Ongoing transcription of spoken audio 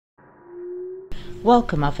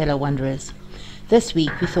Welcome, our fellow wanderers. This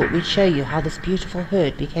week we thought we'd show you how this beautiful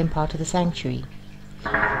herd became part of the sanctuary.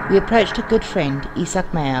 We approached a good friend,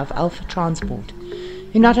 Isak Meyer of Alpha Transport,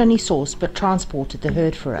 who not only sourced but transported the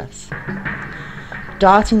herd for us.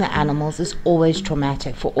 Darting the animals is always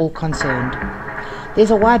traumatic for all concerned.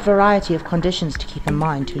 There's a wide variety of conditions to keep in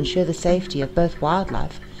mind to ensure the safety of both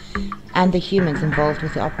wildlife and the humans involved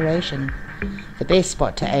with the operation. The best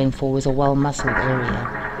spot to aim for was a well-muscled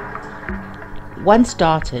area. Once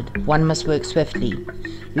darted, one must work swiftly,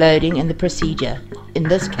 loading and the procedure, in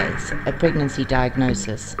this case, a pregnancy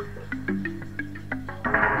diagnosis.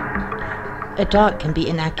 A dart can be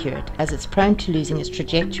inaccurate as it's prone to losing its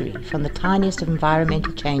trajectory from the tiniest of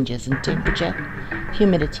environmental changes in temperature,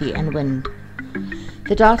 humidity and wind.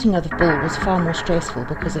 The darting of the bull was far more stressful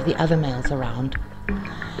because of the other males around.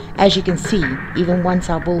 As you can see, even once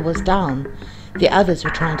our bull was down, the others were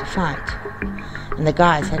trying to fight, and the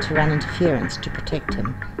guys had to run interference to protect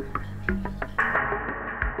him.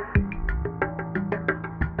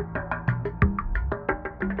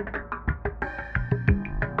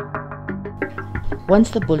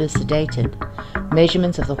 Once the bull is sedated,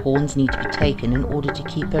 measurements of the horns need to be taken in order to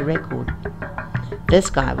keep a record. This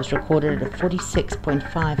guy was recorded at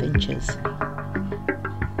 46.5 inches.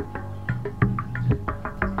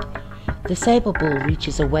 The Sable bull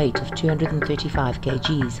reaches a weight of 235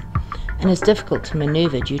 kgs and is difficult to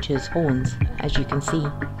maneuver due to his horns, as you can see.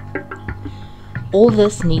 All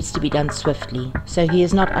this needs to be done swiftly, so he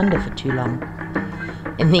is not under for too long.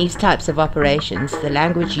 In these types of operations, the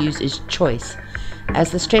language used is choice,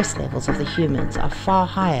 as the stress levels of the humans are far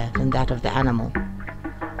higher than that of the animal.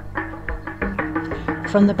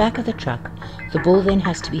 From the back of the truck, the bull then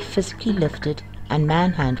has to be physically lifted and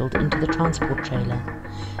manhandled into the transport trailer.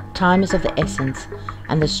 Time is of the essence,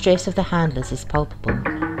 and the stress of the handlers is palpable.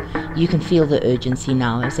 You can feel the urgency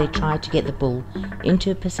now as they try to get the bull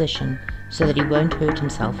into a position so that he won't hurt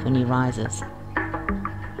himself when he rises.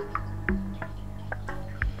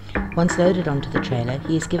 Once loaded onto the trailer,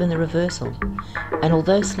 he is given the reversal, and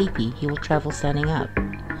although sleepy, he will travel standing up.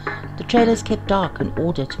 The trailer is kept dark in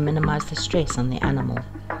order to minimize the stress on the animal.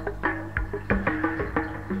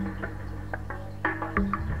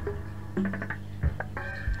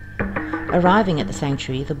 Arriving at the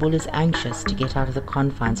sanctuary, the bull is anxious to get out of the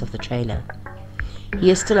confines of the trailer. He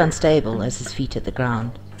is still unstable as his feet hit the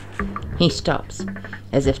ground. He stops,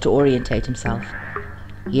 as if to orientate himself.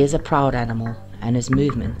 He is a proud animal, and his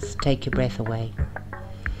movements take your breath away.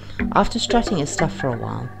 After strutting his stuff for a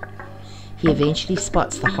while, he eventually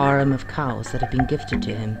spots the harem of cows that have been gifted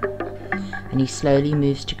to him, and he slowly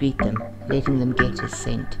moves to greet them, letting them get his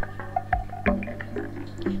scent.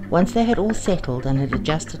 Once they had all settled and had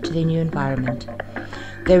adjusted to their new environment,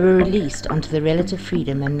 they were released onto the relative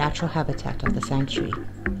freedom and natural habitat of the sanctuary.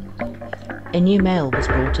 A new male was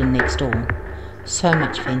brought in next door. So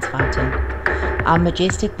much fence fighting. Our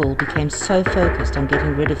majestic bull became so focused on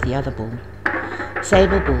getting rid of the other bull.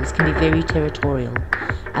 Sable bulls can be very territorial,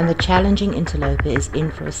 and the challenging interloper is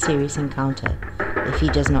in for a serious encounter if he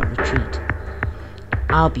does not retreat.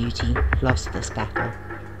 Our beauty lost this battle.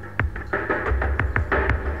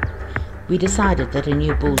 We decided that a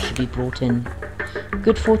new bull should be brought in.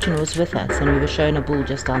 Good fortune was with us, and we were shown a bull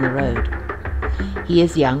just down the road. He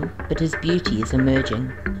is young, but his beauty is emerging.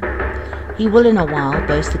 He will in a while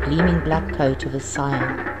boast the gleaming black coat of his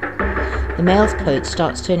sire. The male's coat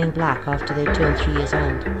starts turning black after they turn 3 years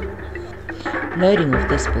old. Loading of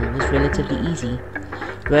this bull was relatively easy,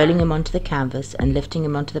 rolling him onto the canvas and lifting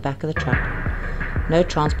him onto the back of the truck. No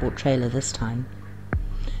transport trailer this time.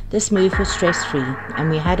 This move was stress-free, and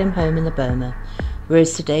we had him home in the boma, where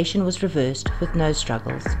his sedation was reversed with no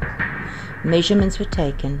struggles. Measurements were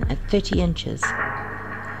taken at 30 inches.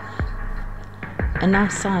 A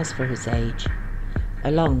nice size for his age,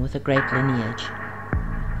 along with a great lineage.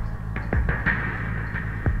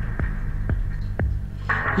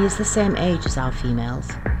 He is the same age as our females.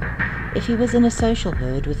 If he was in a social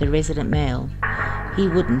herd with a resident male, he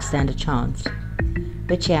wouldn't stand a chance.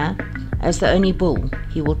 But yeah, as the only bull,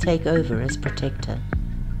 he will take over as protector.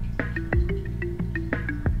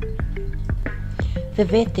 The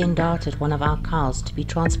vet then darted one of our cows to be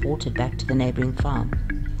transported back to the neighbouring farm,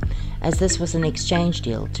 as this was an exchange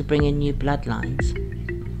deal to bring in new bloodlines.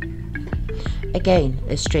 Again,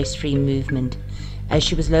 a stress-free movement, as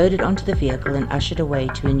she was loaded onto the vehicle and ushered away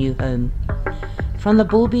to a new home. From the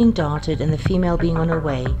bull being darted and the female being on her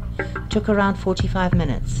way, took around 45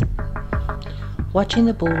 minutes. Watching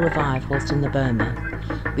the bull revive whilst in the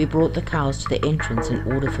boma, we brought the cows to the entrance in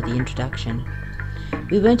order for the introduction.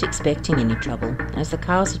 We weren't expecting any trouble, as the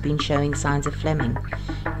cows had been showing signs of Fleming,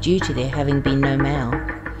 due to there having been no male.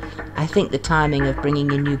 I think the timing of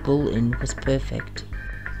bringing a new bull in was perfect.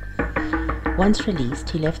 Once released,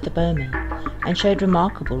 he left the boma and showed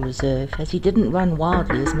remarkable reserve, as he didn't run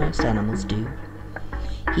wildly as most animals do.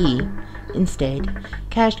 He, instead,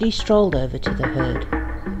 casually strolled over to the herd.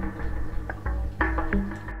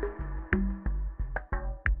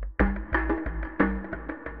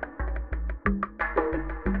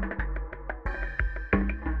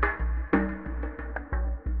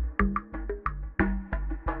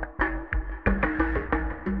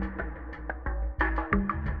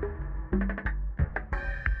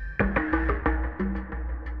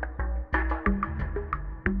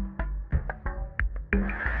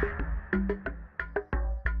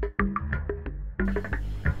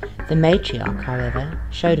 The matriarch, however,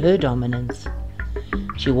 showed her dominance.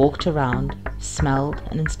 She walked around, smelled,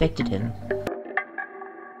 and inspected him.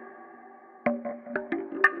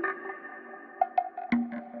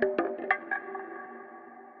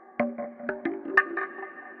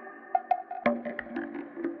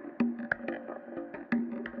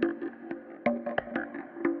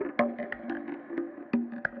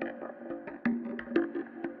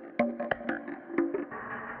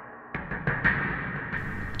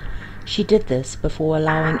 She did this before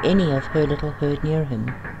allowing any of her little herd near him.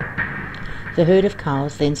 The herd of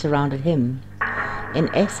cows then surrounded him,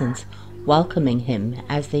 in essence welcoming him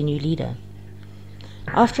as their new leader.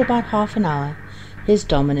 After about half an hour, his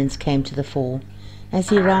dominance came to the fore as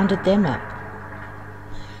he rounded them up.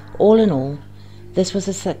 All in all, this was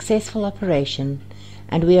a successful operation,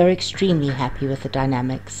 and we are extremely happy with the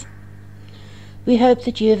dynamics. We hope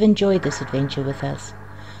that you have enjoyed this adventure with us,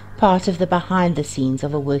 part of the behind the scenes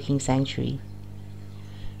of a working sanctuary.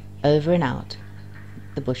 Over and out,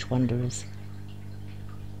 the Bush Wanderers.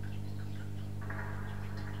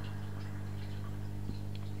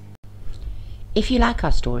 If you like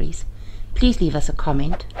our stories, please leave us a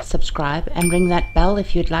comment, subscribe, and ring that bell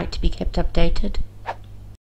if you'd like to be kept updated.